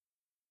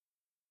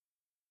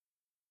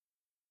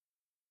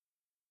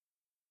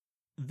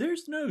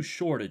There's no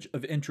shortage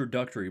of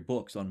introductory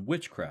books on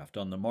witchcraft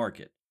on the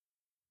market.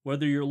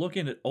 Whether you're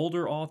looking at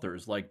older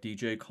authors like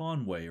DJ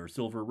Conway or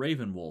Silver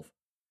Ravenwolf,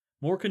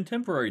 more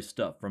contemporary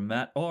stuff from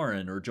Matt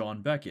Aron or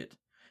John Beckett,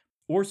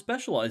 or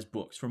specialized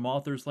books from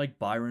authors like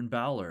Byron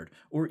Ballard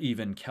or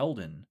even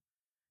Keldon,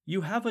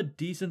 you have a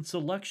decent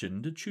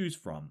selection to choose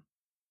from.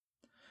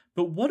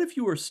 But what if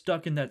you are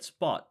stuck in that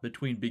spot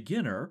between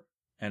beginner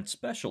and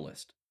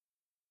specialist?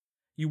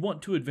 You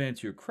want to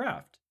advance your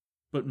craft,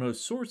 but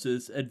most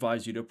sources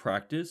advise you to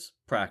practice,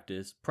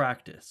 practice,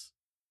 practice.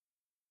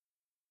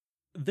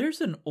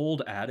 There's an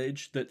old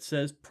adage that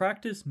says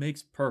practice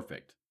makes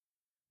perfect,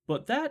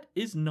 but that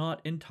is not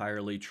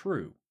entirely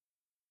true.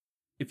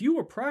 If you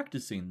are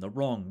practicing the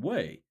wrong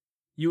way,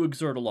 you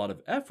exert a lot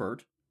of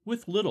effort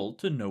with little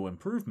to no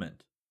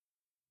improvement.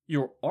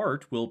 Your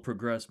art will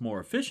progress more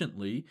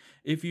efficiently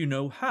if you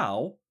know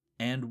how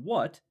and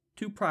what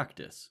to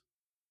practice.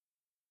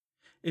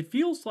 It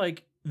feels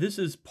like this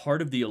is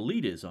part of the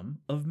elitism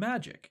of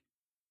magic.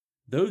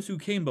 Those who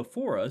came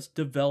before us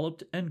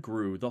developed and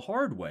grew the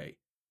hard way,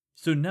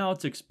 so now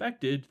it's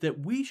expected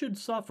that we should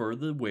suffer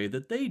the way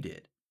that they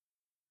did.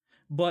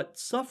 But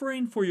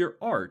suffering for your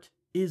art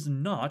is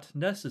not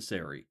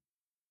necessary.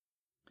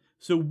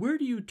 So where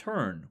do you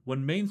turn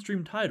when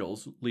mainstream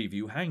titles leave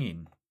you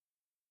hanging?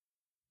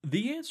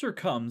 The answer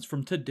comes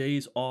from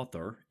today's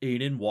author,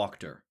 Aidan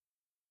Wachter.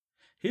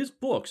 His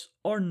books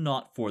are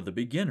not for the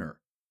beginner,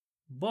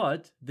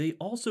 but they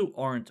also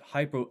aren't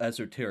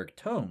hypo-esoteric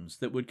tomes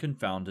that would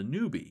confound a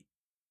newbie.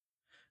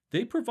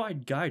 They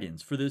provide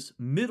guidance for this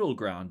middle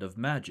ground of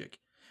magic,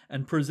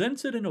 and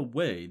presents it in a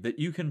way that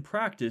you can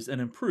practice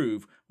and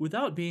improve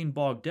without being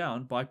bogged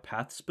down by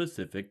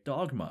path-specific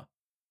dogma.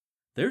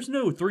 There's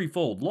no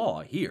threefold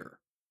law here.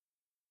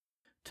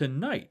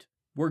 Tonight,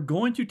 we're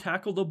going to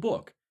tackle the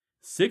book,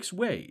 6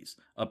 Ways,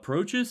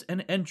 Approaches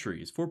and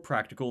Entries for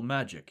Practical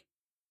Magic.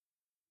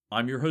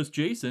 I'm your host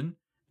Jason,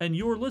 and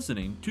you're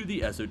listening to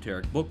the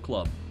Esoteric Book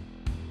Club.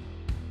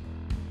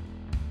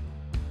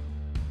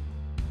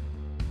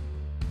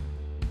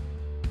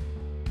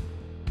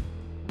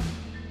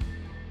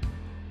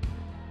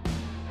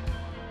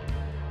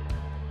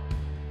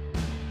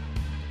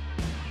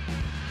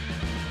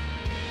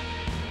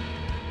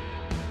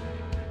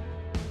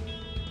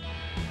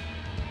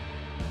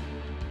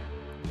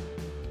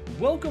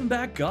 Welcome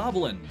back,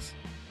 Goblins!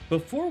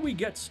 Before we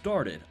get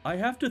started, I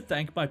have to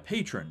thank my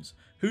patrons,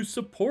 whose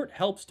support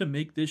helps to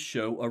make this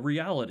show a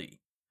reality.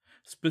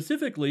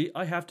 Specifically,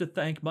 I have to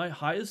thank my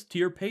highest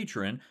tier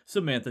patron,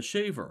 Samantha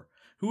Shaver,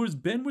 who has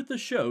been with the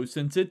show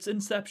since its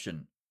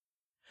inception.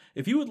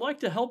 If you would like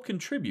to help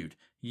contribute,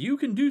 you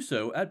can do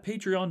so at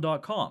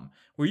patreon.com,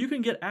 where you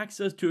can get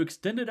access to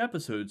extended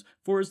episodes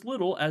for as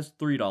little as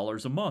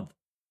 $3 a month.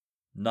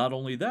 Not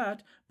only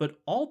that, but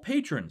all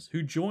patrons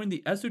who join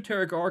the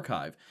Esoteric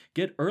Archive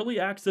get early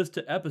access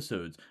to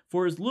episodes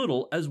for as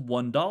little as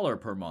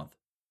 $1 per month.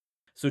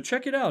 So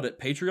check it out at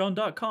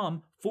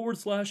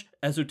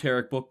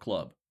patreon.com/Esoteric Book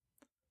Club.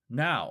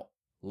 Now,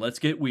 let's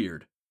get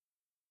weird.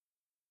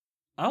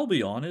 I'll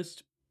be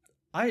honest,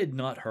 I had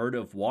not heard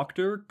of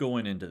Wachter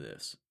going into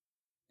this.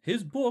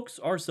 His books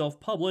are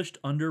self-published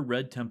under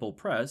Red Temple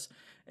Press,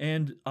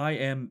 and I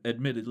am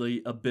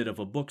admittedly a bit of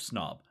a book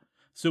snob,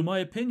 so my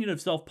opinion of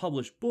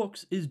self-published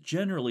books is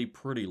generally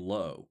pretty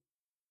low.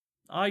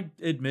 I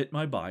admit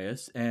my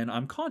bias, and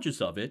I'm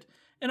conscious of it,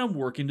 and I'm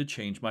working to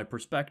change my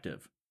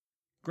perspective.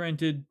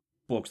 Granted,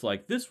 books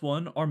like this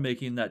one are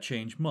making that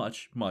change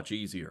much, much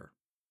easier.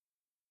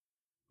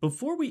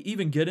 Before we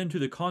even get into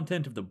the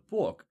content of the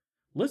book,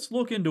 let's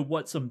look into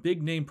what some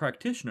big-name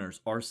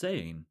practitioners are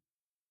saying.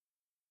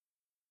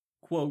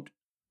 Quote,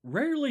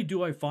 "Rarely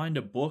do I find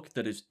a book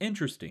that is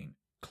interesting,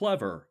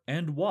 clever,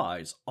 and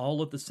wise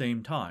all at the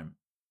same time.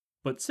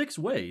 But 6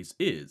 Ways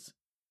is.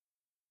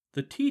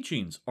 The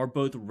teachings are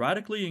both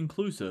radically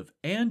inclusive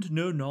and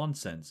no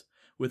nonsense,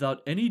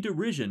 without any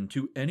derision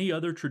to any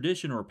other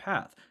tradition or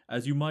path,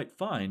 as you might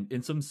find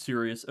in some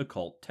serious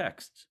occult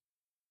texts."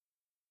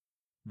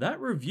 That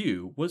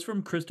review was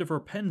from Christopher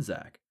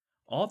Penczak,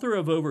 author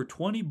of over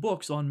 20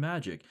 books on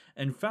magic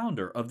and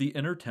founder of the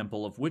Inner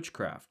Temple of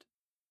Witchcraft.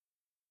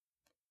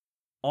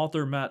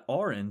 Author Matt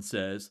Aron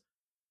says,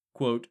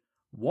 quote,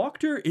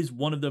 "Wachter is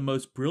one of the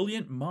most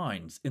brilliant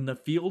minds in the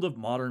field of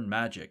modern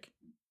magic."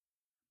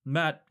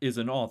 Matt is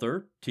an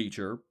author,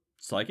 teacher,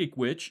 psychic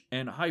witch,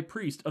 and high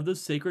priest of the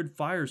Sacred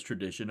Fires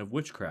tradition of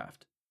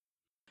witchcraft.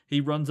 He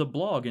runs a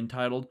blog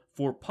entitled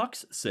For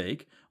Puck's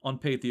Sake on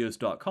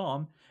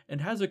Patheos.com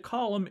and has a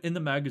column in the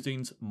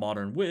magazines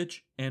Modern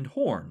Witch and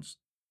Horns.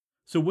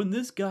 So when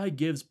this guy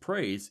gives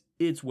praise,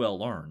 it's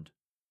well earned.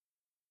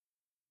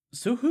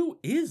 So who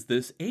is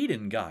this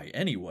Aidan guy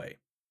anyway?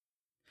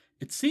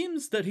 It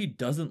seems that he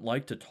doesn't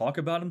like to talk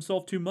about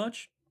himself too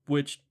much,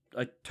 which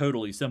I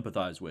totally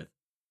sympathize with.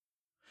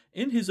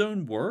 In his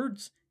own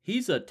words,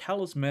 he's a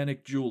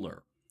talismanic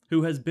jeweler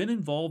who has been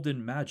involved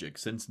in magic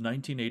since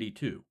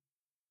 1982.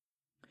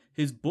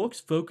 His books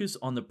focus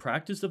on the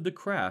practice of the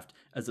craft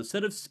as a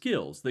set of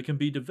skills that can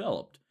be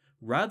developed,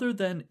 rather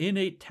than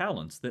innate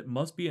talents that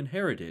must be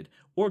inherited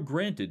or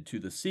granted to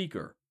the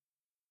seeker.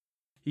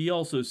 He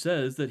also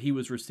says that he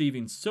was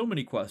receiving so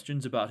many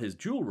questions about his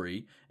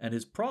jewelry and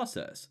his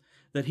process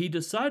that he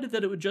decided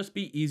that it would just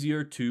be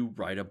easier to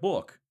write a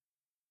book.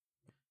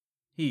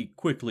 He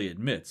quickly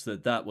admits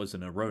that that was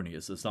an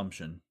erroneous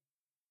assumption.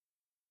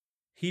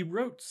 He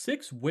wrote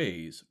 6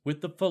 ways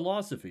with the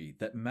philosophy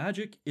that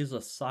magic is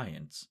a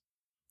science.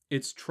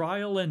 It's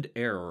trial and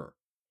error,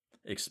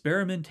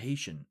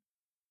 experimentation.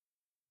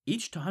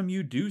 Each time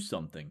you do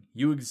something,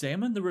 you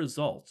examine the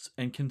results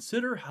and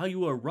consider how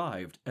you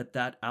arrived at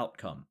that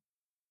outcome.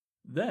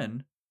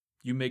 Then,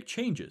 you make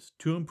changes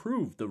to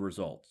improve the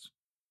results.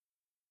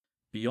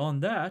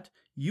 Beyond that,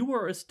 you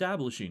are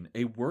establishing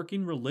a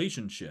working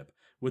relationship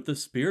with the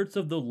spirits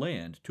of the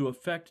land to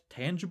effect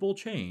tangible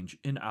change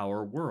in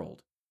our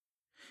world.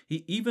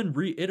 He even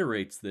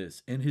reiterates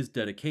this in his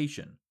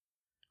dedication.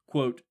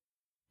 Quote,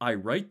 I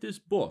write this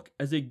book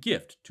as a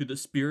gift to the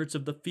spirits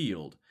of the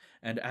field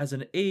and as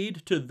an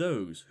aid to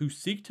those who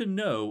seek to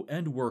know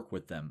and work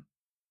with them.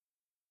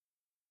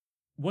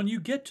 When you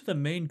get to the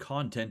main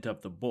content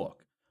of the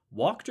book,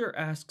 Wachter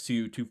asks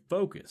you to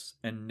focus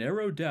and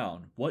narrow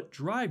down what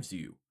drives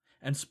you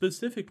and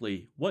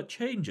specifically what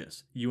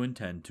changes you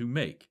intend to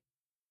make.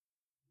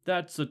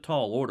 That's a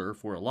tall order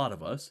for a lot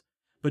of us,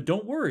 but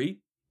don't worry,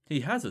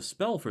 he has a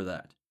spell for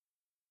that.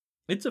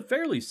 It's a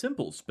fairly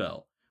simple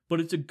spell, but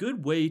it's a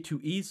good way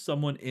to ease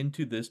someone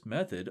into this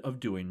method of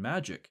doing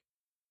magic.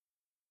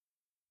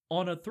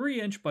 On a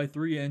 3" by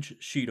 3"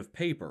 sheet of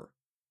paper,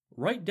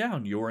 write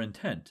down your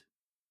intent.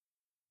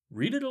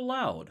 Read it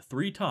aloud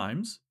 3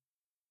 times,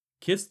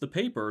 kiss the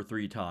paper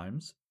 3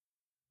 times,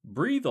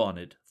 breathe on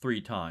it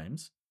 3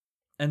 times,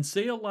 and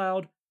say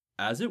aloud,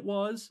 as it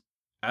was,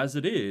 as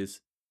it is,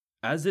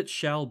 as it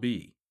shall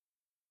be.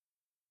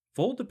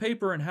 Fold the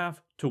paper in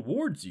half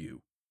towards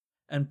you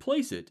and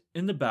place it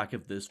in the back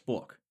of this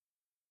book.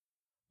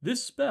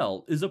 This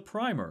spell is a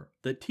primer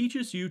that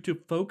teaches you to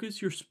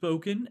focus your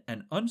spoken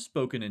and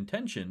unspoken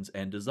intentions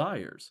and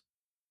desires.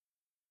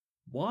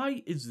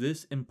 Why is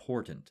this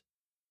important?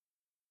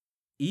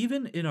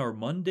 Even in our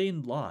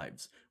mundane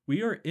lives,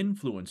 we are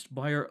influenced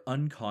by our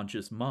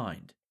unconscious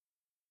mind.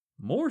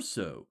 More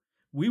so,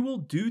 we will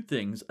do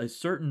things a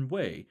certain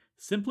way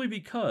simply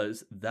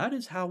because that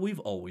is how we've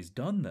always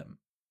done them.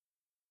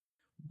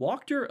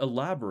 Wachter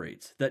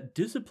elaborates that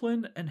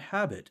discipline and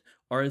habit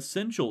are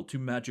essential to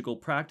magical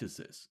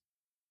practices.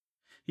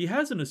 He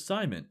has an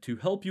assignment to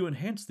help you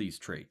enhance these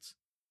traits.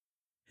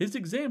 His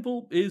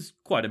example is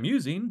quite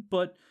amusing,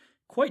 but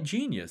quite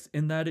genius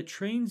in that it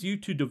trains you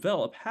to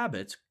develop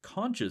habits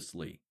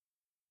consciously.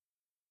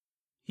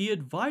 He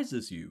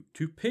advises you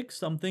to pick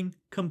something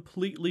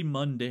completely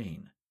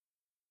mundane,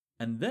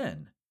 and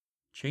then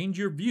change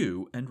your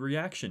view and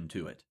reaction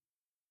to it.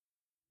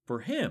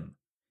 For him,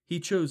 he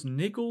chose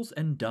nickels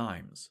and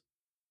dimes.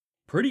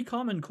 Pretty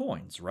common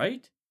coins,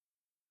 right?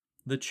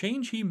 The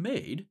change he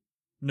made,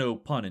 no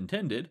pun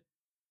intended,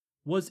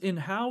 was in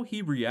how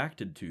he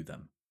reacted to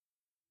them.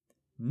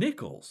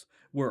 Nickels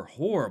were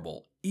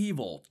horrible,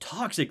 evil,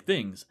 toxic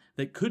things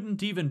that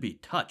couldn't even be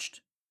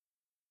touched.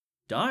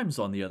 Dimes,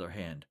 on the other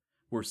hand,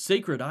 were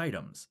sacred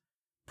items,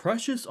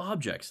 precious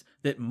objects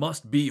that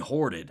must be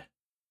hoarded.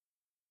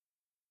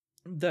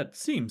 That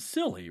seems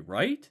silly,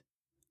 right?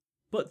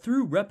 But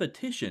through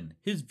repetition,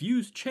 his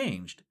views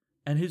changed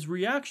and his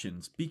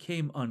reactions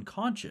became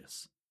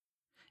unconscious.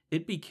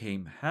 It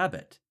became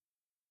habit.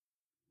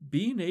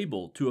 Being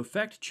able to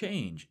affect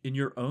change in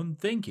your own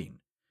thinking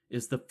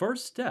is the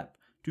first step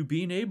to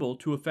being able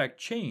to affect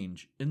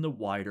change in the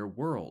wider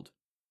world.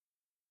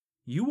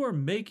 You are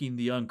making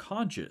the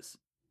unconscious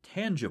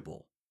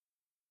tangible.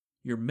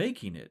 You're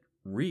making it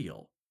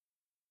real.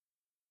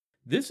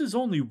 This is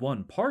only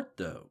one part,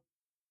 though.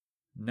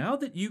 Now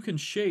that you can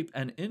shape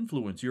and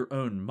influence your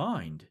own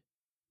mind,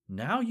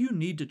 now you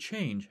need to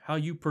change how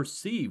you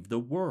perceive the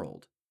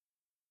world.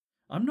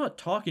 I'm not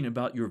talking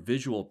about your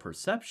visual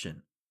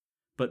perception,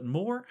 but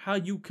more how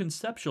you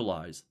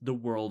conceptualize the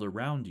world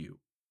around you.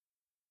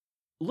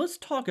 Let's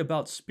talk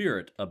about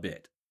spirit a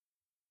bit.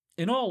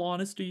 In all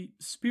honesty,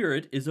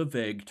 spirit is a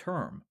vague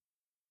term.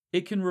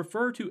 It can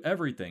refer to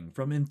everything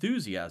from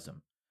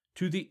enthusiasm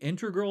to the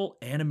integral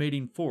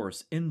animating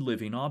force in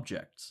living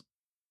objects.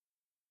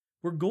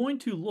 We're going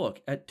to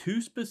look at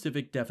 2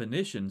 specific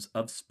definitions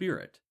of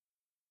spirit.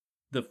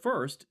 The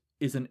first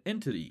is an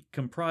entity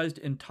comprised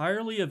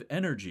entirely of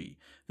energy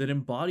that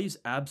embodies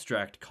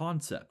abstract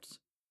concepts.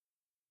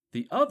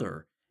 The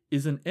other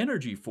is an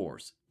energy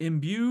force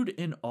imbued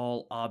in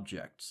all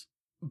objects,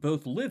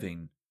 both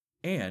living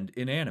and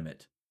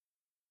inanimate.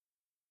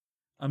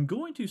 I'm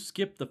going to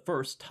skip the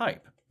first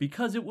type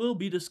because it will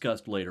be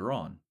discussed later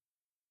on.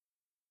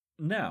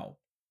 Now,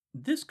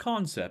 this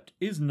concept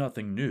is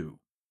nothing new.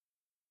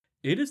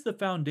 It is the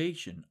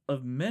foundation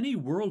of many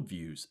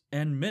worldviews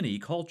and many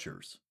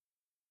cultures.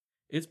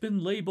 It's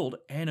been labeled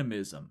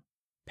animism,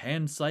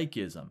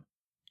 panpsychism,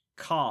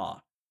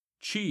 Ka,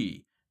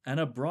 Chi, and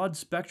a broad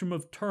spectrum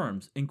of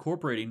terms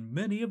incorporating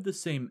many of the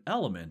same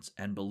elements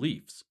and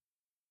beliefs.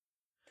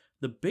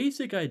 The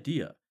basic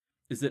idea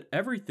is that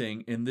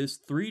everything in this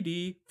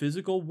 3D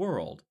physical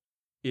world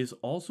is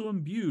also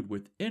imbued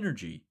with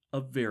energy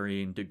of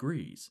varying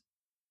degrees.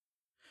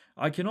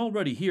 I can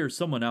already hear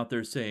someone out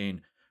there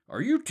saying,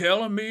 "Are you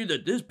telling me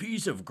that this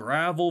piece of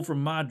gravel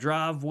from my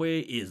driveway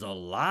is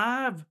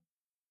alive?"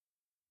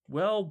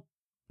 Well,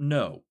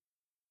 no.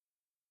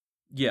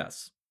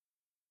 Yes.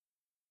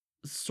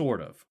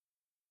 Sort of.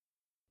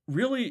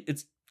 Really,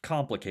 it's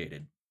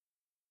complicated.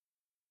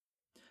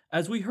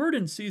 As we heard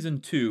in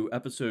Season 2,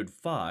 Episode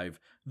 5,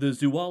 The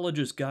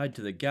Zoologist's Guide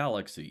to the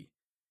Galaxy,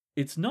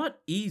 it's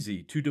not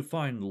easy to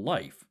define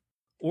life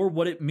or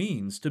what it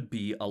means to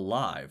be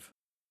alive.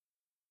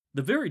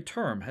 The very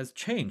term has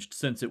changed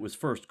since it was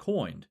first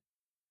coined.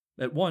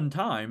 At one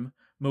time,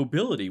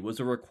 mobility was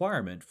a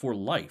requirement for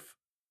life.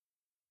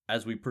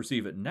 As we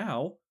perceive it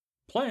now,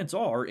 plants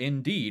are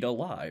indeed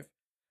alive,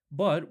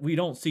 but we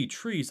don't see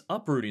trees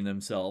uprooting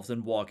themselves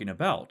and walking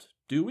about,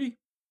 do we?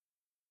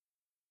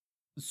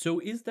 So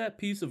is that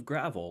piece of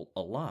gravel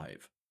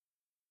alive?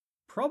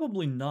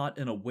 Probably not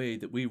in a way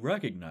that we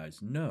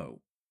recognize,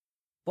 no.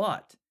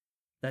 But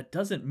that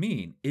doesn't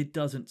mean it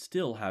doesn't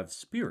still have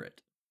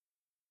spirit.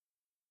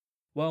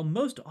 While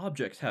most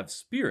objects have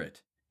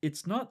spirit,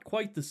 it's not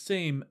quite the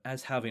same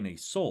as having a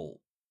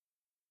soul.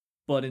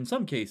 But in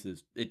some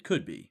cases, it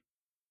could be.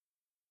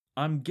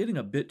 I'm getting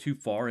a bit too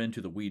far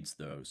into the weeds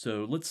though,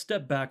 so let's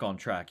step back on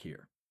track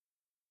here.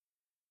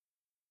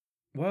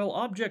 While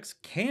objects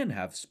can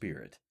have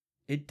spirit,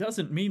 it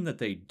doesn't mean that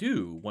they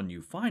do when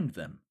you find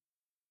them.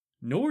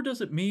 Nor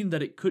does it mean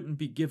that it couldn't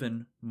be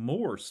given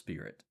more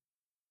spirit.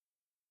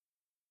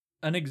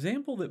 An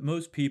example that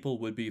most people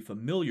would be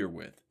familiar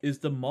with is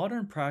the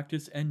modern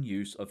practice and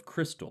use of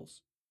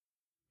crystals.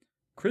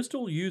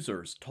 Crystal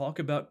users talk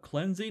about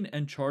cleansing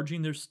and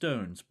charging their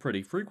stones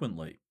pretty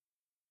frequently.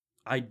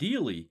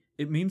 Ideally,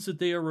 it means that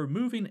they are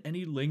removing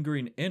any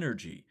lingering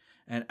energy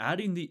and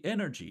adding the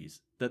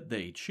energies that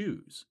they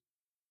choose.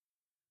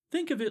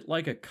 Think of it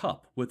like a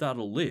cup without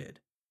a lid.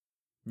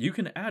 You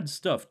can add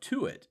stuff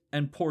to it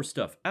and pour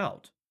stuff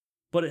out,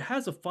 but it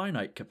has a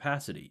finite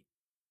capacity.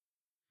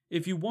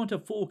 If you want a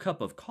full cup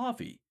of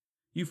coffee,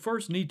 you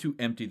first need to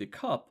empty the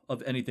cup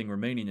of anything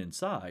remaining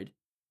inside,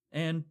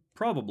 and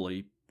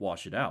probably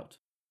wash it out.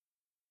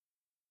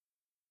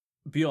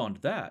 Beyond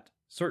that,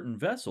 certain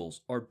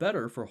vessels are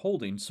better for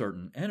holding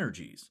certain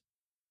energies.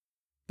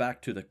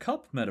 Back to the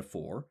cup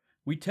metaphor,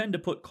 we tend to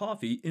put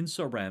coffee in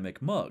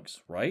ceramic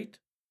mugs, right?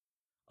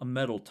 A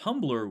metal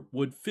tumbler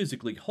would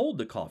physically hold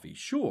the coffee,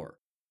 sure,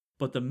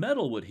 but the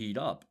metal would heat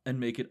up and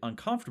make it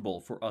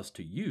uncomfortable for us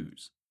to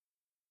use.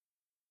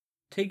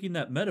 Taking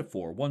that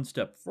metaphor one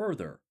step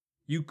further,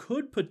 you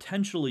could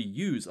potentially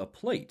use a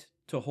plate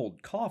to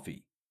hold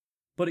coffee,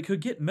 but it could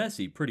get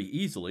messy pretty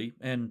easily,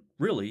 and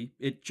really,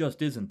 it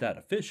just isn't that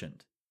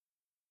efficient.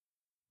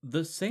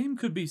 The same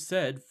could be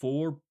said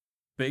for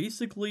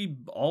basically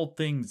all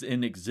things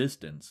in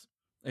existence,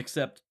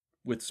 except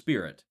with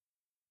spirit,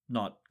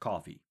 not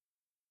coffee.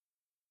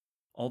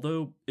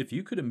 Although, if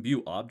you could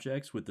imbue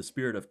objects with the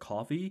spirit of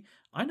coffee,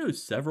 I know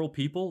several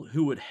people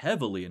who would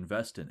heavily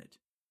invest in it.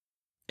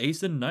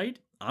 Aeson Knight,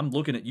 I'm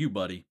looking at you,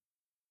 buddy.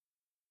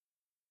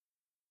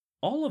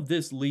 All of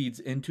this leads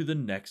into the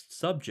next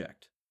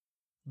subject,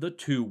 the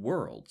two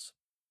worlds.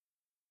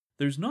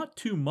 There's not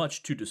too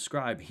much to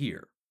describe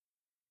here.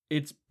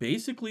 It's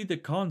basically the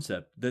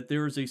concept that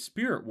there is a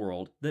spirit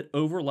world that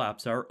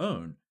overlaps our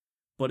own,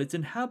 but it's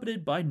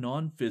inhabited by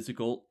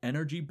non-physical,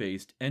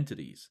 energy-based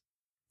entities.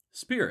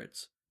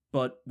 Spirits,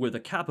 but with a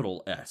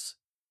capital S.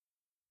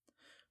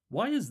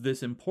 Why is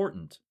this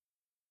important?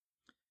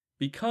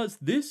 Because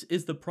this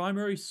is the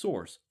primary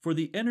source for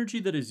the energy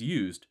that is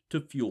used to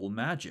fuel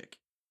magic.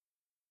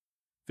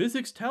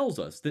 Physics tells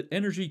us that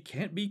energy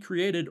can't be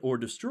created or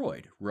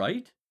destroyed,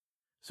 right?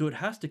 So it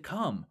has to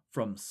come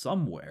from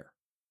somewhere.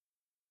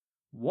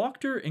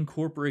 Wachter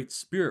incorporates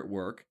spirit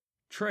work,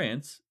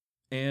 trance,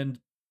 and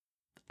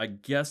I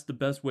guess the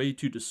best way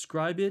to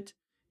describe it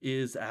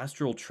is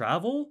astral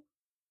travel?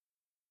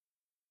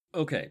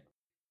 Okay,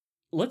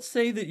 let's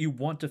say that you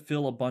want to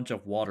fill a bunch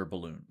of water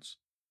balloons.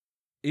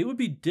 It would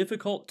be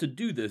difficult to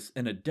do this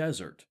in a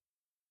desert,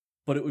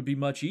 but it would be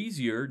much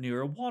easier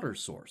near a water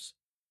source.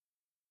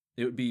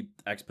 It would be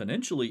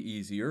exponentially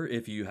easier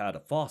if you had a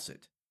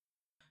faucet.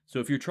 So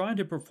if you're trying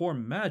to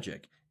perform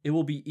magic, it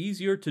will be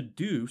easier to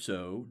do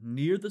so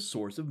near the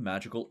source of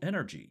magical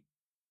energy.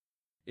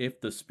 If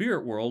the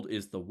spirit world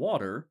is the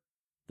water,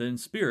 then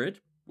spirit,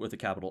 with a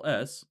capital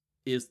S,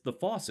 is the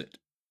faucet.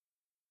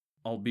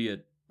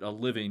 Albeit a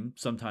living,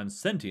 sometimes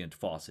sentient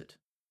faucet.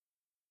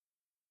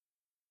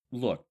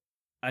 Look,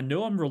 I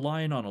know I'm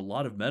relying on a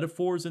lot of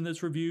metaphors in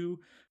this review,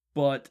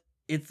 but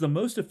it's the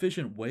most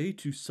efficient way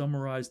to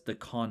summarize the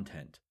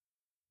content.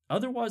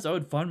 Otherwise, I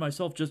would find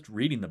myself just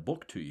reading the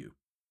book to you.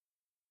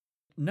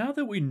 Now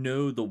that we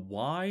know the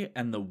why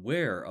and the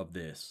where of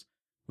this,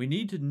 we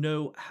need to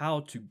know how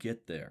to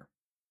get there.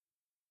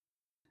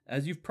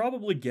 As you've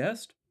probably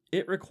guessed,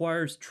 it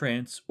requires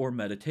trance or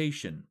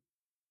meditation.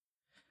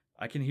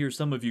 I can hear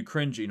some of you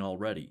cringing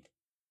already.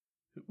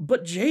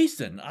 But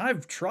Jason,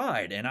 I've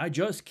tried and I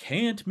just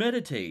can't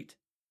meditate.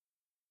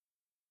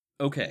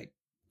 Okay,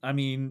 I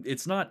mean,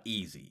 it's not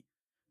easy,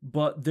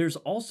 but there's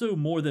also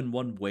more than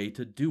one way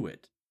to do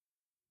it.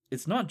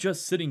 It's not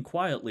just sitting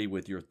quietly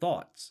with your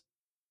thoughts.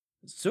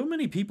 So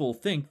many people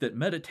think that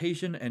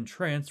meditation and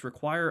trance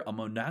require a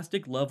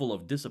monastic level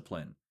of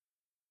discipline.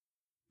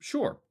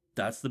 Sure,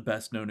 that's the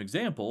best known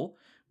example,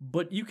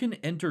 but you can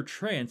enter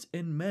trance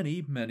in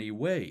many, many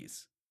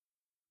ways.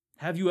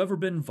 Have you ever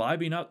been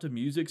vibing out to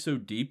music so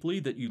deeply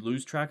that you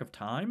lose track of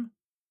time?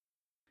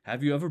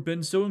 Have you ever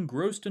been so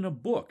engrossed in a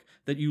book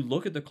that you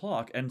look at the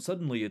clock and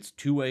suddenly it's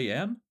 2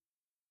 a.m.?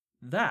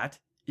 That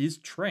is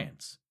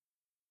trance.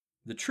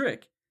 The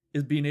trick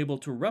is being able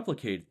to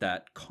replicate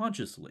that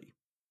consciously.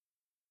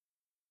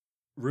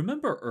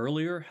 Remember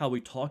earlier how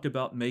we talked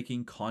about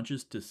making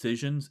conscious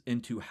decisions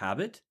into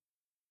habit?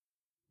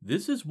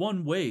 This is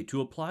one way to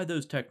apply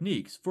those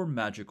techniques for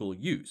magical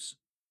use.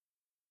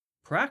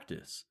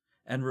 Practice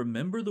and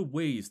remember the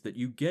ways that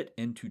you get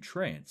into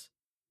trance,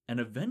 and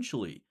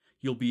eventually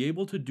you'll be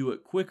able to do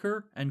it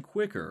quicker and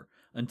quicker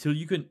until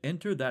you can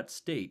enter that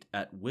state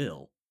at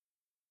will.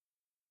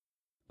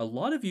 A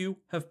lot of you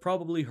have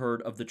probably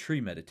heard of the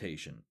tree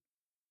meditation,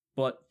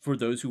 but for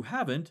those who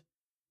haven't,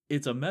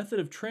 it's a method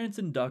of trance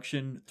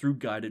induction through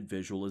guided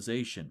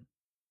visualization.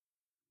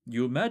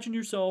 You imagine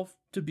yourself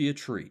to be a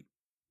tree,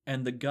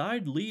 and the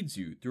guide leads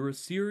you through a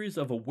series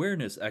of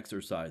awareness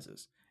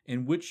exercises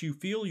in which you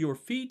feel your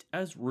feet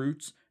as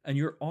roots and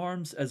your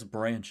arms as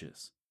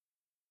branches.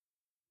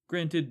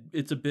 Granted,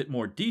 it's a bit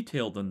more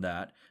detailed than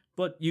that,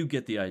 but you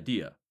get the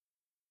idea.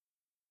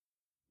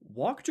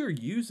 Wachter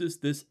uses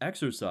this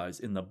exercise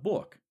in the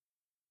book,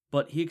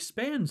 but he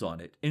expands on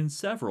it in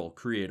several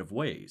creative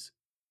ways.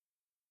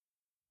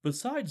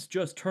 Besides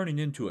just turning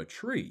into a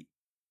tree,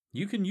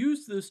 you can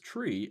use this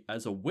tree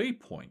as a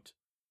waypoint,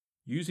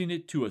 using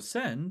it to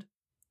ascend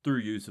through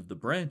use of the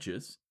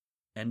branches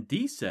and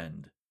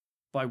descend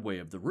by way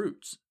of the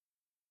roots.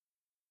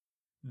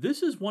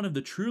 This is one of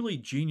the truly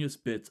genius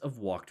bits of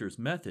Wachter's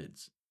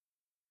methods.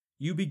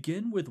 You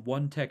begin with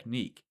one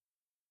technique,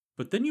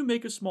 but then you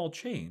make a small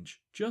change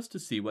just to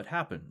see what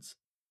happens.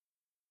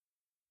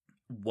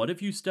 What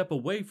if you step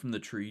away from the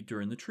tree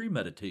during the tree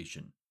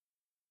meditation?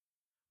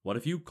 What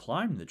if you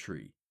climbed the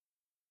tree?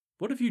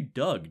 What if you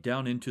dug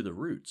down into the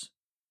roots?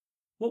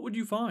 What would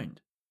you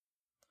find?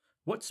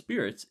 What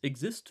spirits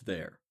exist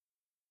there?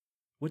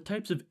 What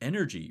types of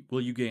energy will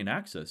you gain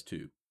access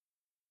to?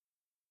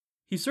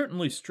 He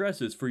certainly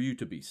stresses for you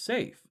to be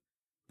safe,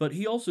 but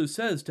he also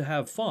says to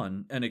have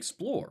fun and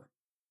explore.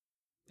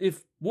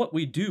 If what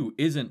we do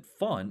isn't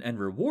fun and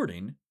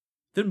rewarding,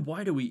 then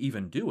why do we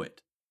even do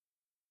it?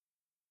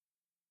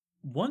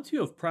 Once you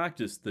have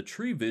practiced the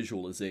tree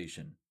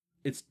visualization,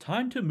 it's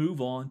time to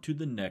move on to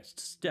the next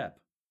step.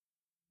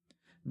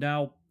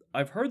 Now,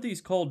 I've heard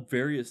these called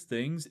various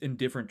things in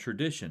different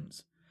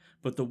traditions,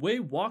 but the way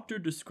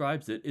Wachter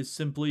describes it is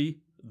simply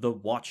the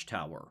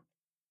watchtower.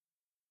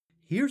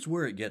 Here's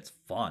where it gets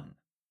fun.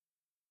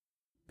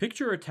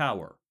 Picture a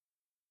tower.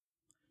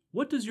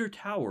 What does your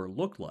tower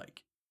look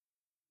like?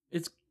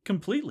 It's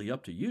completely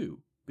up to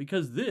you,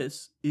 because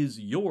this is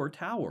your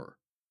tower.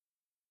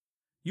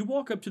 You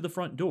walk up to the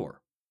front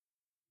door.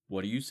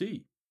 What do you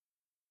see?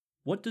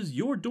 What does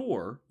your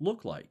door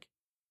look like?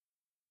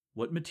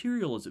 What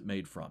material is it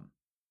made from?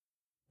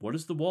 What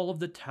is the wall of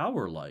the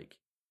tower like?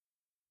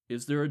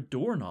 Is there a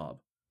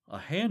doorknob, a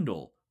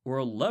handle, or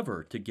a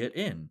lever to get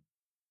in?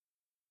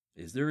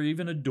 Is there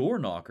even a door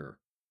knocker?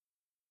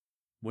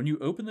 When you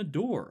open the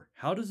door,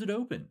 how does it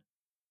open?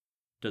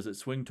 Does it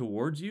swing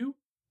towards you,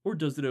 or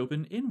does it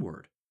open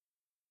inward?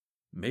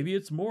 Maybe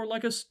it's more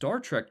like a Star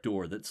Trek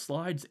door that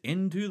slides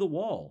into the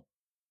wall.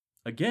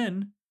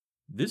 Again,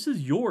 this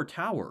is your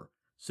tower,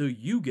 so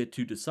you get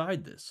to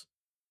decide this.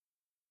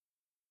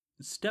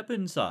 Step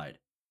inside.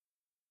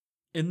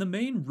 In the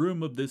main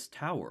room of this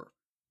tower,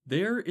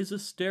 there is a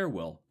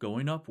stairwell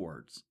going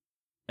upwards,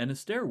 and a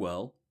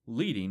stairwell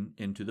leading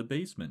into the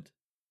basement.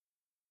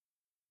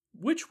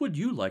 Which would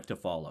you like to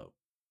follow?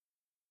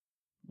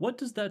 What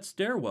does that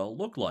stairwell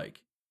look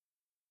like?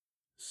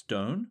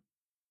 Stone?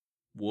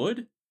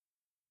 Wood?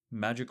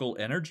 Magical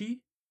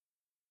energy?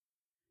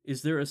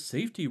 Is there a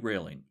safety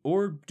railing,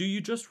 or do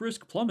you just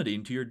risk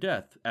plummeting to your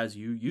death as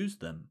you use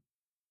them?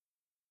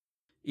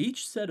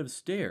 Each set of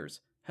stairs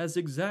has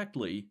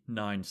exactly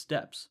 9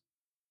 steps.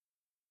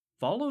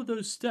 Follow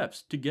those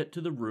steps to get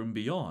to the room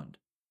beyond.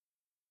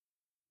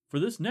 For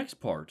this next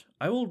part,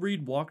 I will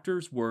read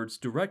Wachter's words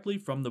directly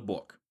from the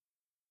book.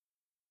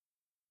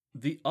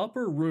 The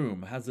upper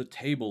room has a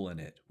table in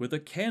it with a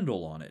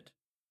candle on it,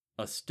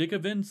 a stick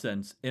of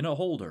incense in a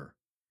holder,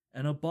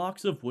 and a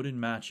box of wooden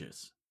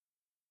matches.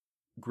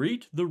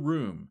 Greet the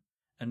room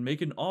and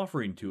make an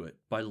offering to it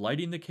by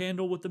lighting the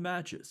candle with the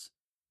matches,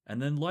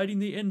 and then lighting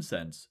the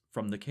incense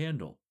from the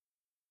candle.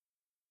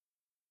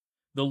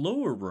 The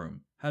lower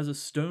room has a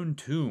stone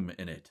tomb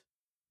in it,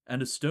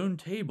 and a stone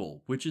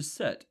table which is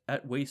set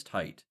at waist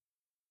height.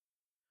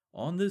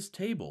 On this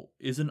table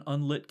is an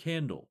unlit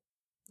candle,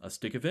 a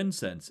stick of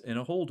incense in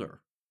a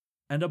holder,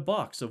 and a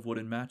box of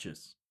wooden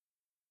matches.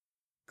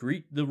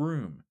 Greet the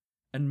room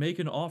and make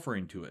an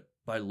offering to it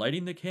by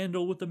lighting the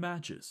candle with the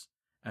matches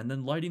and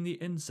then lighting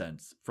the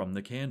incense from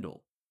the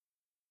candle.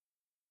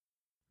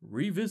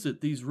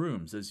 Revisit these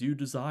rooms as you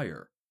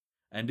desire,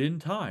 and in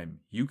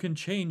time you can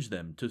change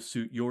them to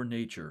suit your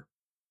nature.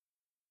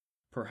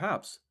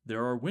 Perhaps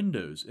there are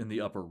windows in the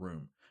upper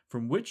room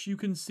from which you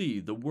can see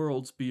the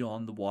worlds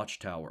beyond the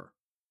watchtower.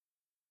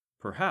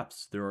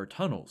 Perhaps there are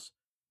tunnels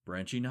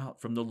branching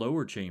out from the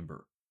lower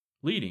chamber,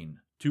 leading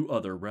to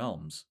other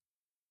realms.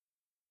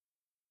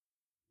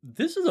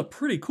 This is a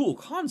pretty cool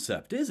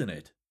concept, isn't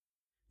it?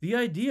 The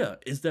idea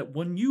is that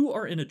when you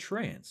are in a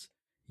trance,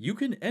 you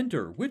can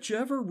enter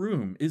whichever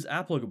room is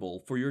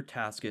applicable for your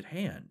task at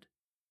hand.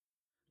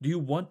 Do you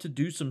want to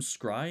do some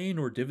scrying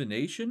or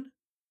divination?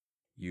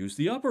 Use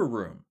the upper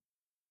room.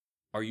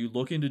 Are you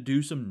looking to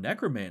do some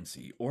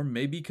necromancy or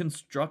maybe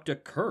construct a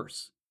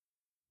curse?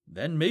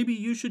 Then maybe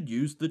you should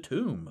use the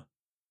tomb.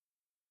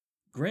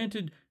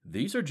 Granted,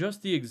 these are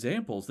just the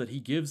examples that he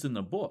gives in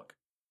the book.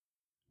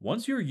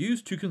 Once you're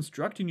used to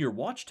constructing your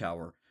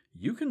watchtower,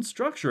 you can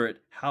structure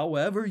it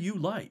however you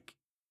like.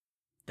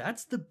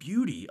 That's the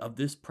beauty of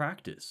this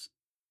practice.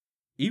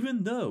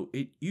 Even though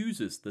it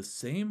uses the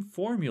same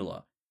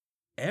formula,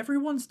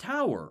 everyone's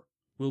tower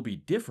will be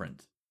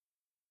different.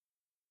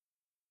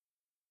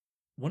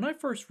 When I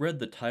first read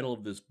the title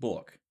of this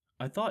book,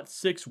 I thought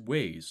 6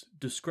 ways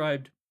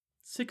described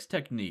 6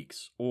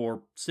 techniques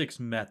or 6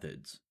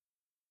 methods.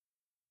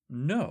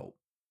 No.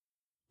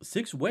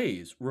 6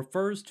 ways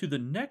refers to the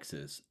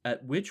nexus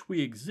at which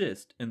we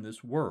exist in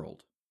this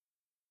world.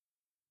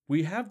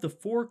 We have the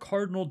 4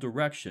 cardinal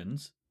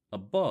directions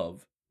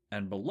above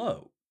and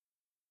below.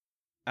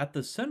 At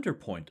the center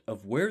point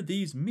of where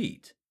these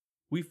meet,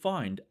 we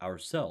find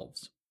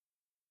ourselves.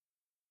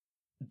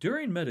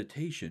 During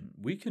meditation,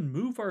 we can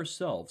move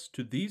ourselves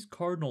to these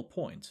cardinal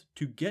points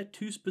to get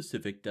to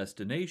specific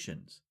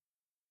destinations.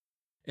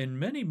 In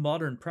many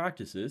modern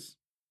practices,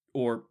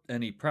 or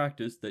any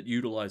practice that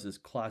utilizes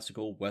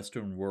classical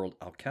Western world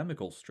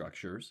alchemical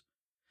structures,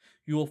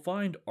 you will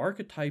find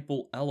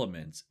archetypal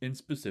elements in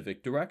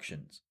specific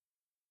directions.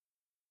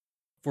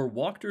 For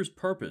Wachter's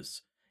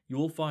purpose, you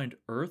will find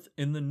earth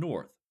in the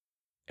north,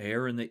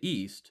 air in the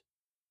east,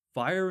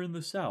 fire in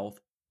the south,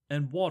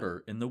 and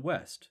water in the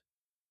west.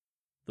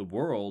 The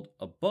world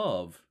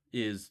above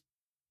is,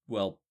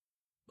 well,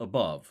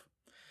 above,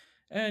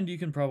 and you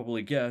can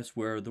probably guess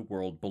where the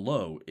world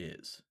below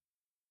is.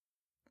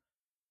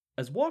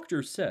 As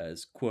Wachter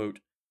says, quote,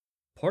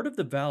 "Part of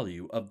the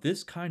value of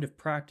this kind of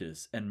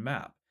practice and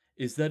map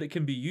is that it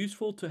can be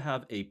useful to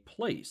have a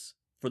place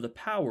for the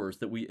powers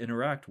that we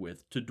interact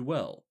with to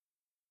dwell,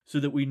 so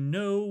that we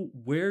know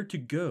where to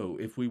go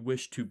if we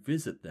wish to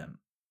visit them."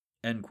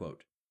 End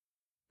quote.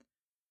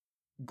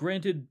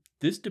 Granted,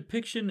 this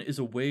depiction is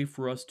a way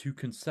for us to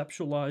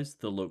conceptualize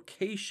the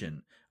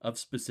location of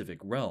specific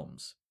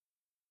realms.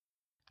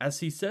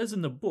 As he says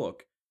in the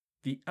book,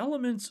 the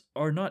elements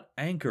are not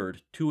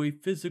anchored to a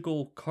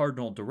physical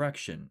cardinal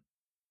direction.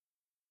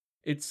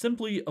 It's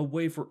simply a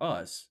way for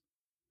us,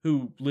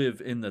 who live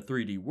in the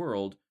 3D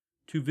world,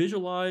 to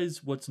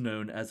visualize what's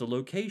known as a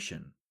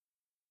location.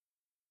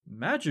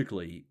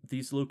 Magically,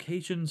 these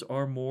locations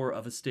are more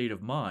of a state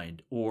of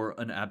mind or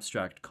an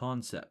abstract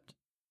concept.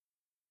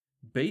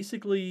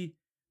 Basically,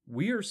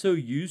 we are so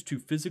used to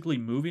physically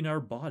moving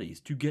our bodies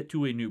to get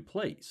to a new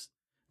place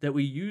that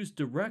we use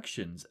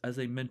directions as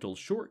a mental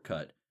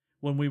shortcut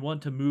when we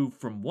want to move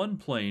from one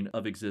plane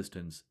of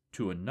existence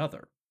to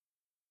another.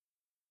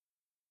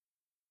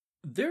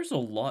 There's a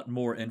lot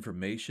more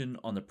information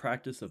on the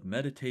practice of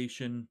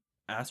meditation,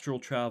 astral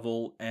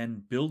travel,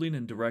 and building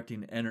and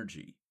directing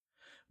energy,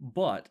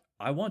 but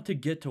I want to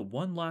get to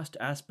one last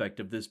aspect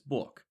of this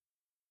book: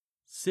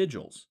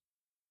 sigils.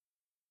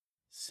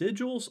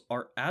 Sigils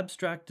are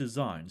abstract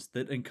designs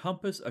that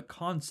encompass a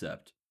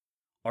concept,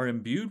 are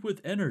imbued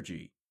with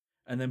energy,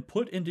 and then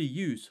put into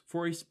use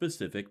for a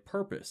specific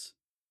purpose.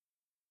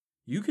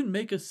 You can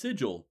make a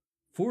sigil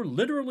for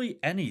literally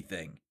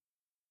anything.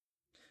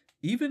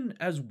 Even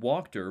as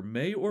Wachter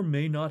may or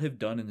may not have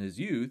done in his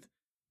youth,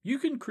 you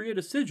can create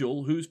a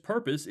sigil whose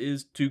purpose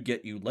is to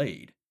get you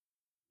laid.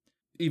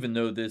 Even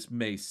though this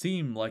may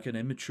seem like an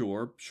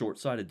immature,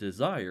 short-sighted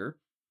desire,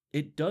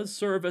 it does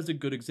serve as a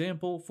good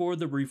example for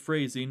the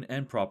rephrasing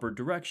and proper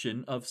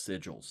direction of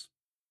sigils.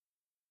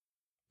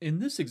 In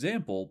this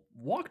example,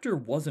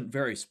 Wachter wasn't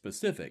very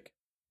specific,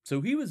 so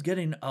he was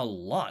getting a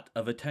lot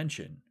of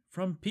attention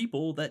from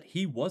people that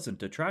he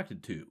wasn't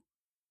attracted to,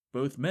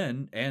 both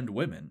men and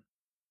women.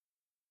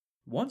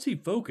 Once he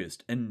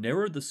focused and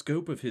narrowed the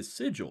scope of his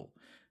sigil,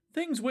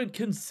 things went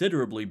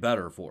considerably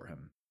better for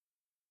him.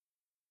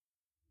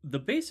 The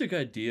basic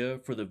idea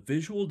for the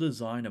visual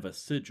design of a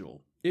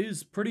sigil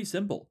is pretty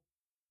simple.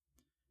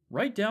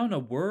 Write down a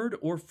word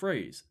or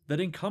phrase that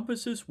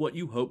encompasses what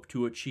you hope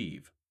to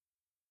achieve.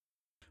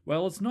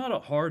 While it's not a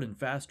hard and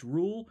fast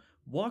rule,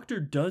 Wachter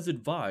does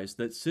advise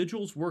that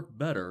sigils work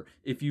better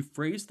if you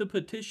phrase the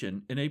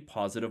petition in a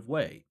positive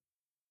way.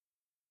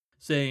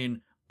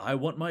 Saying, I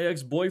want my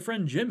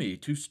ex-boyfriend Jimmy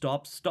to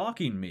stop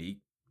stalking me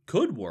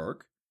could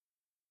work,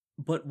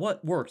 but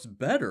what works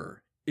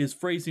better is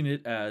phrasing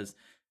it as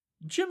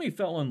Jimmy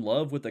fell in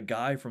love with a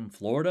guy from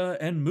Florida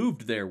and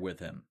moved there with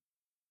him.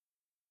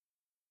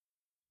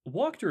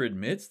 Wachter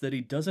admits that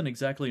he doesn't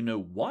exactly know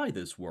why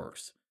this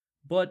works,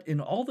 but in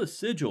all the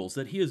sigils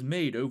that he has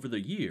made over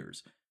the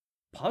years,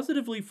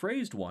 positively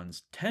phrased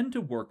ones tend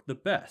to work the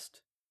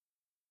best.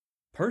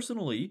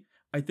 Personally,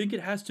 I think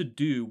it has to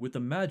do with the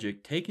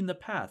magic taking the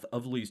path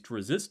of least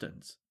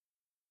resistance.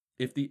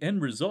 If the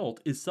end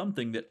result is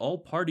something that all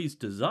parties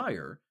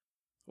desire,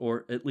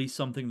 or at least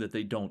something that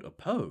they don't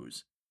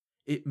oppose,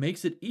 it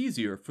makes it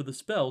easier for the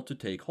spell to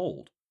take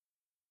hold.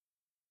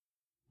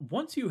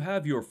 Once you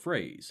have your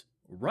phrase,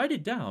 write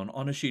it down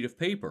on a sheet of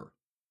paper.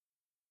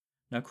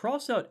 Now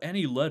cross out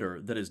any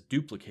letter that is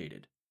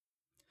duplicated.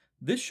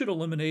 This should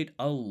eliminate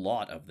a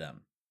lot of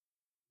them.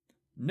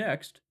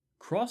 Next,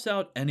 cross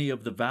out any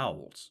of the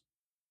vowels.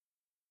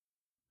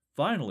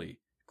 Finally,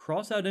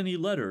 cross out any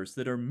letters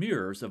that are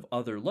mirrors of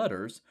other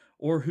letters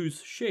or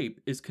whose shape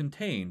is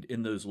contained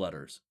in those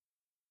letters.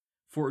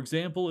 For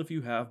example, if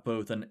you have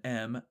both an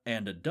M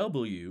and a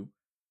W,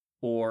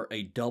 or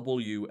a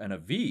W and a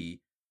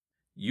V,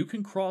 you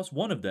can cross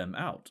one of them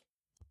out.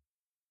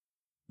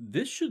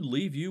 This should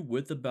leave you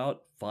with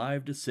about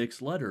 5 to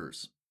 6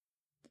 letters.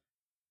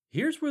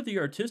 Here's where the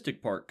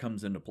artistic part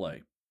comes into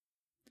play.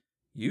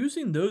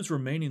 Using those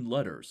remaining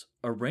letters,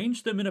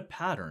 arrange them in a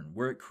pattern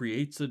where it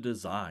creates a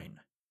design.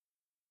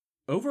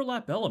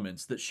 Overlap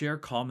elements that share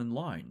common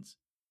lines.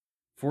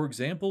 For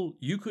example,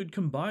 you could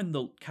combine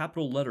the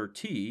capital letter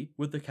T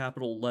with the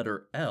capital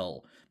letter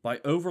L by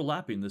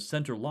overlapping the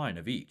center line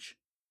of each.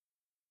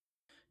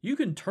 You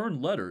can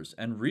turn letters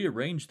and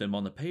rearrange them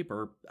on the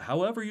paper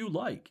however you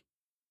like.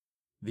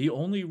 The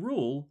only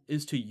rule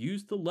is to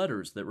use the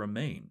letters that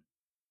remain.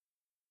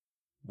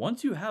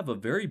 Once you have a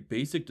very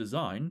basic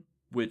design,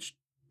 which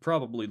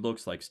probably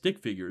looks like stick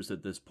figures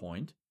at this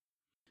point,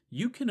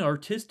 you can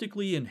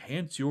artistically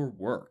enhance your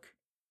work.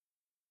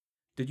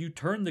 Did you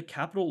turn the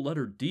capital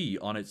letter D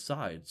on its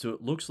side so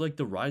it looks like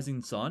the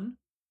rising sun?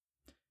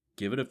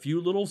 Give it a few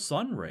little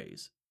sun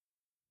rays.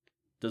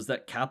 Does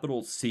that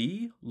capital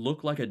C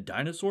look like a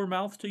dinosaur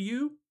mouth to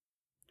you?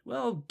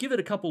 Well, give it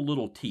a couple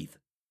little teeth.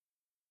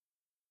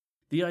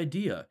 The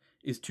idea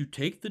is to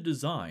take the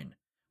design,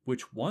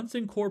 which once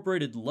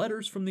incorporated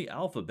letters from the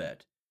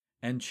alphabet,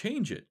 and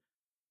change it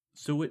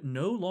so it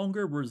no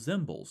longer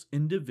resembles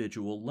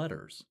individual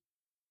letters.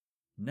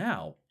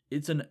 Now,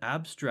 it's an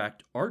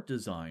abstract art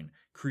design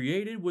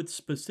created with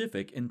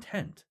specific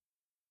intent.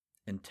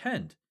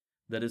 Intent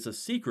that is a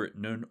secret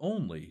known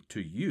only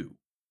to you.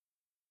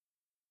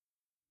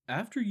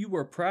 After you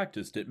are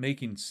practiced at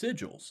making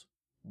sigils,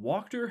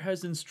 Wachter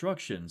has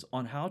instructions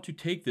on how to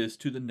take this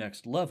to the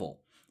next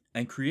level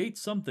and create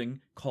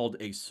something called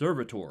a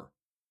servitor.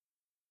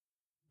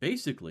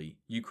 Basically,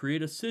 you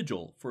create a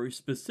sigil for a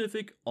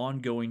specific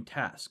ongoing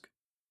task.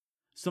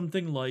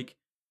 Something like,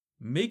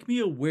 make me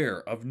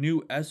aware of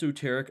new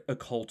esoteric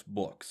occult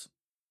books.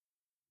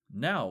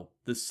 Now,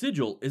 the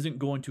sigil isn't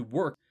going to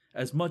work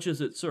as much as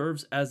it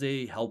serves as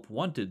a help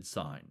wanted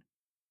sign.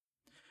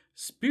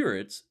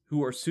 Spirits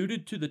who are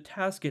suited to the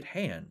task at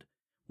hand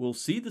will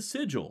see the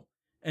sigil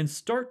and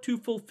start to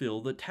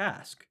fulfill the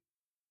task.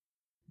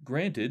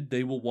 Granted,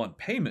 they will want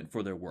payment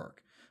for their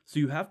work, so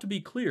you have to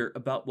be clear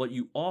about what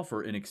you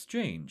offer in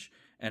exchange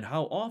and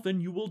how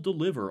often you will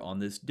deliver on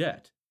this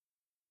debt.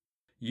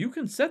 You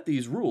can set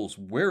these rules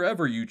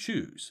wherever you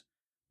choose,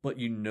 but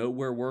you know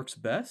where works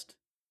best?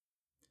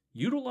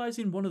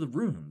 Utilizing one of the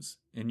rooms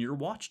in your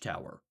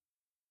watchtower.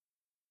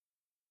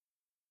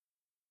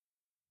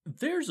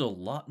 There's a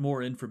lot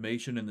more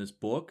information in this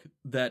book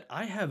that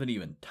I haven't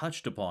even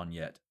touched upon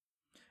yet,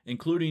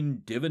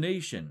 including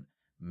divination,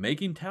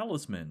 making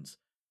talismans,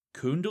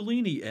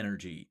 Kundalini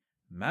energy,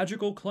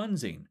 magical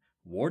cleansing,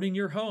 warding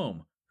your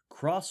home,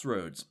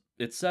 crossroads,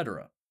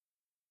 etc.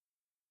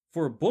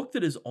 For a book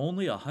that is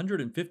only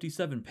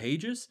 157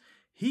 pages,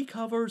 he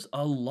covers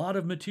a lot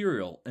of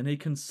material in a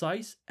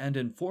concise and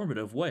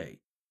informative way.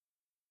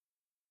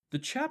 The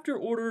chapter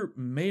order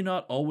may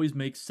not always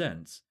make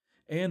sense,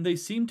 and they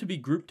seem to be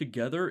grouped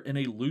together in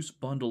a loose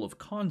bundle of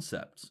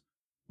concepts,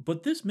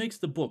 but this makes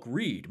the book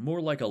read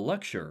more like a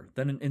lecture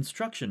than an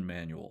instruction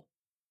manual.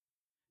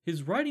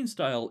 His writing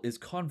style is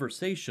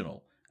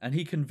conversational, and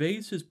he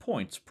conveys his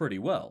points pretty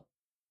well.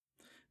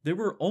 There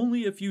were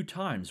only a few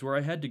times where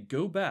I had to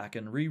go back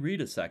and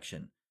reread a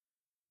section,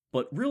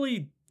 but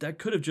really, that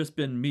could have just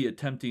been me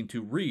attempting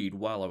to read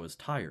while I was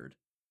tired.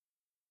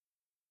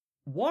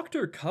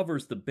 Wachter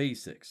covers the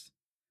basics,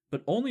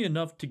 but only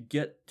enough to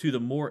get to the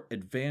more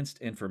advanced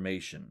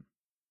information.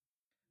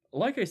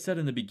 Like I said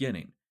in the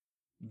beginning,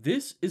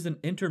 this is an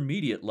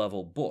intermediate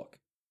level book.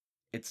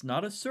 It's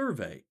not a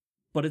survey,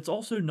 but it's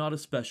also not a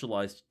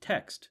specialized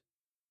text.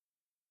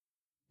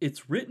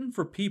 It's written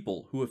for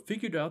people who have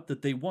figured out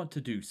that they want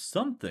to do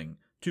something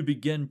to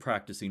begin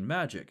practicing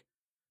magic,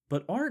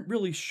 but aren't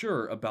really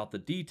sure about the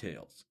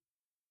details.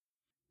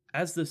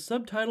 As the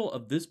subtitle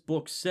of this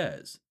book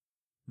says,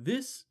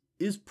 this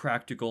is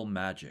practical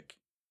magic.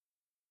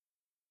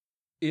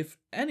 If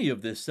any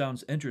of this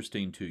sounds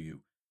interesting to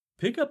you,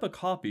 pick up a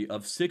copy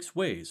of 6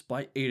 Ways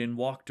by Aidan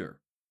Wachter.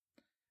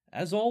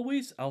 As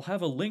always, I'll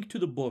have a link to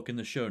the book in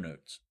the show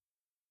notes.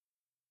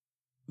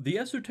 The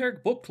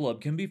Esoteric Book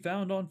Club can be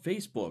found on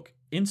Facebook,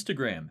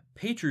 Instagram,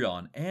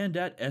 Patreon, and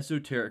at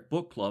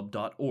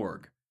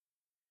esotericbookclub.org.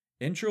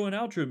 Intro and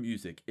outro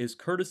music is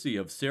courtesy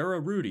of Sarah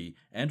Rudy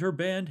and her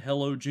band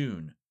Hello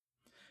June.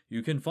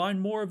 You can find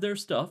more of their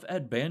stuff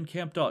at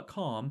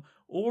bandcamp.com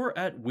or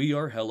at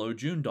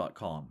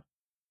wearehellojune.com.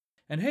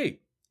 And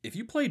hey, if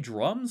you play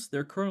drums,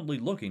 they're currently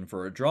looking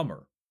for a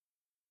drummer.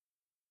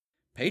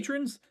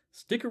 Patrons,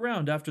 stick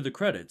around after the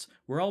credits,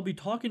 where I'll be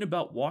talking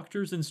about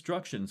Wachter's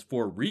instructions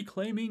for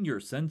reclaiming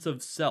your sense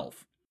of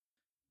self,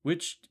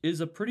 which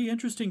is a pretty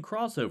interesting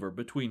crossover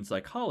between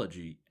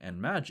psychology and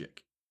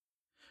magic.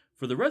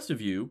 For the rest of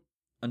you,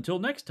 until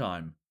next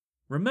time,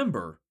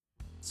 remember,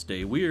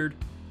 stay weird.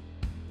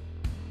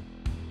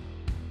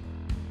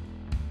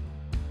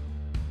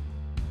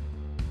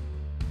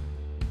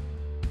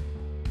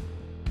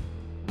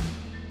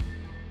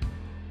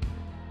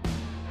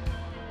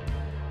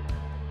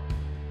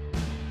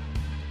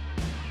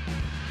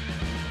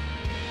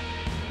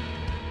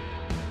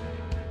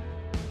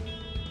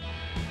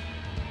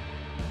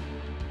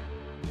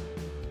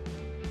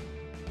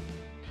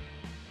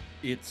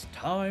 It's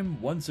time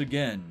once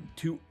again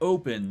to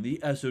open the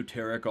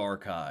Esoteric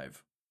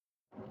Archive.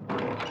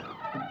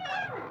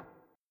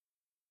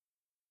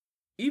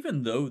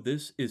 Even though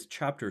this is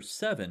chapter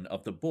 7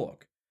 of the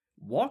book,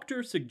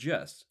 Wachter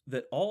suggests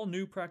that all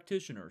new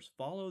practitioners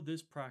follow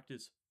this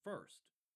practice first.